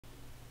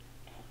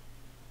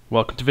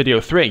Welcome to video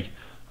 3.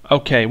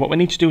 Okay, what we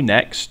need to do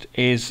next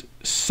is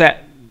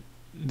set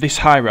this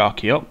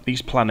hierarchy up,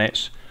 these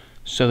planets,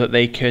 so that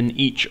they can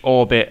each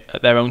orbit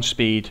at their own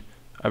speed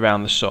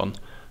around the sun,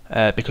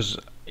 because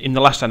in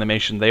the last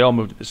animation they all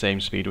moved at the same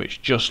speed,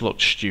 which just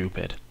looked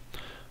stupid.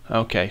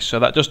 Okay, so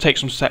that does take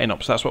some setting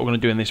up, so that's what we're going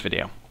to do in this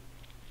video.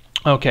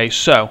 Okay,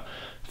 so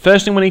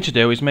first thing we need to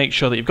do is make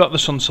sure that you've got the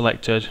sun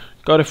selected,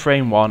 go to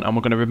frame 1, and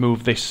we're going to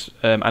remove this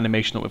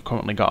animation that we've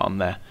currently got on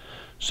there.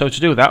 So to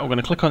do that, we're going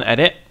to click on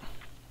edit,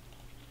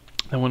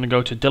 then we're going to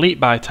go to delete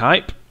by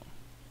type,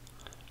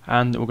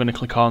 and we're going to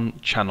click on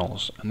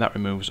channels, and that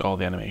removes all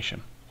the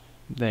animation.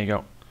 There you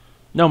go.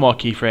 No more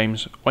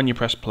keyframes. When you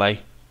press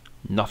play,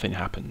 nothing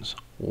happens.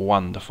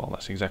 Wonderful.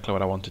 That's exactly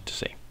what I wanted to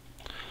see.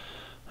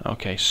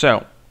 Okay,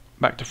 so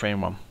back to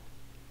frame 1.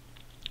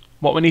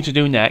 What we need to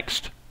do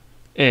next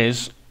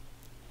is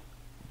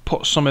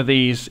put some of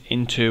these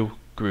into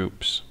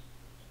groups,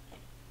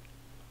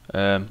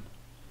 and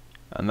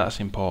that's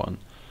important.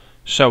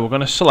 So we're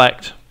going to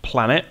select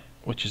planet,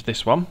 which is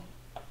this one.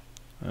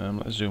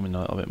 Let's zoom in a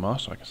little bit more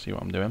so I can see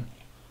what I'm doing.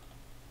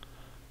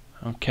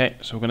 Okay,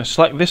 so we're going to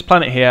select this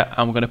planet here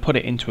and we're going to put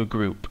it into a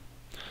group.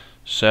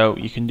 So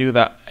you can do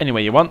that any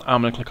way you want.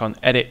 I'm going to click on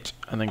edit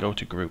and then go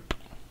to group.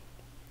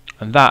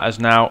 And that has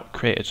now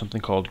created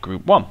something called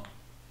group 1,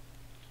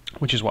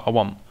 which is what I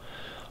want.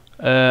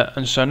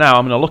 And so now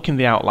I'm going to look in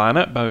the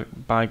outliner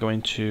by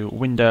going to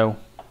window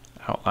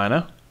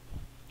outliner,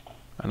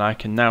 and I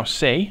can now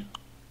see,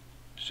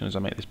 as soon as I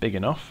make this big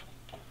enough,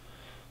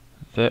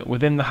 that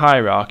within the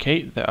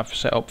hierarchy that I've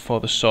set up for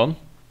the sun,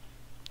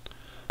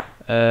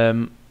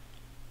 there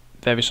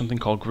is something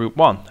called group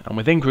 1, and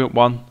within group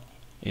 1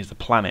 is the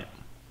planet.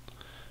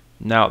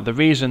 Now the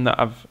reason that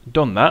I've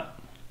done that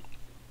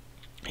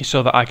is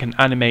so that I can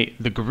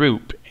animate the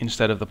group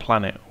instead of the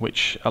planet,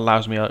 which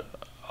allows me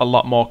a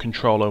lot more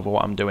control over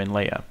what I'm doing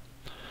later.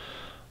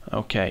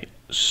 Okay,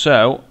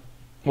 so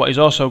what is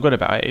also good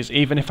about it is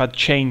even if I'd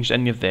changed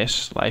any of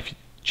this, like if you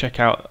check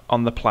out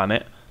on the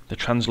planet, the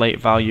translate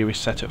value is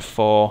set at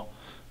 4,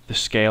 the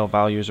scale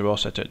values are all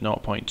set at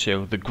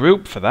 0.2. The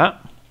group for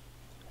that,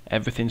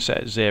 everything's set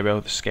at 0,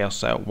 the scale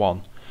set at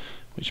 1,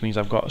 which means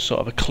I've got sort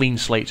of a clean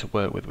slate to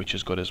work with, which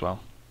is good as well.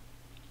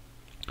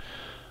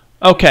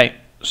 Okay,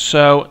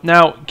 so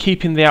now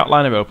keeping the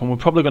outliner open, we're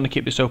probably going to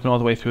keep this open all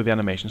the way through the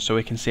animation so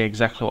we can see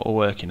exactly what we're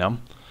working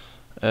on.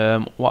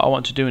 What I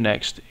want to do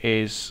next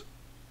is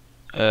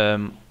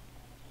I'm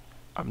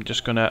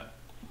just going to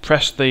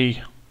press the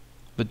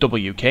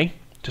W key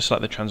to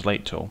select the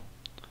translate tool.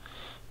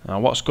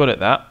 Now what's good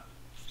about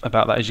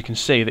that is you can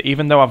see that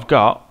even though I've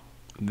got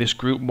this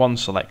group 1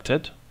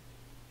 selected,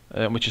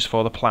 which is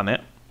for the planet,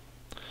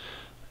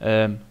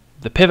 the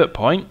pivot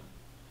point,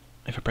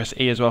 if I press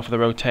E as well for the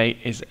rotate,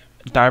 is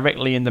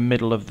directly in the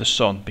middle of the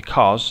sun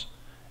because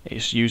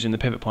it's using the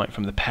pivot point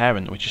from the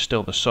parent, which is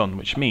still the sun,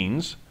 which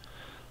means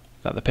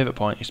that the pivot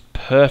point is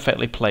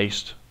perfectly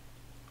placed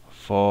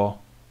for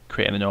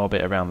creating an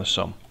orbit around the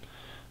sun.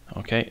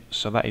 Okay,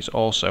 so that is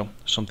also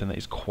something that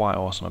is quite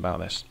awesome about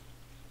this.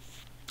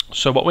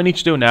 So what we need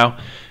to do now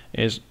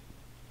is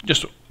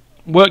just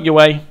work your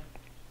way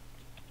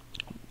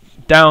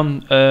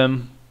down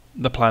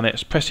the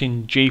planets,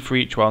 pressing G for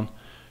each one,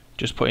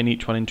 just putting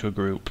each one into a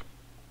group.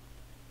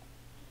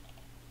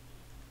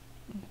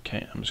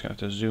 Okay, I'm just going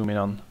to have to zoom in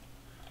on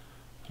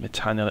the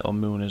tiny little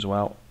moon as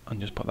well and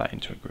just put that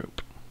into a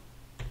group.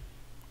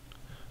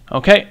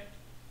 Okay,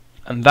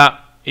 and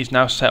that is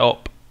now set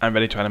up and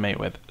ready to animate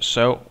with.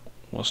 So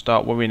we'll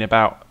start worrying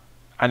about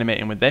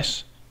animating with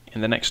this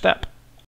in the next step.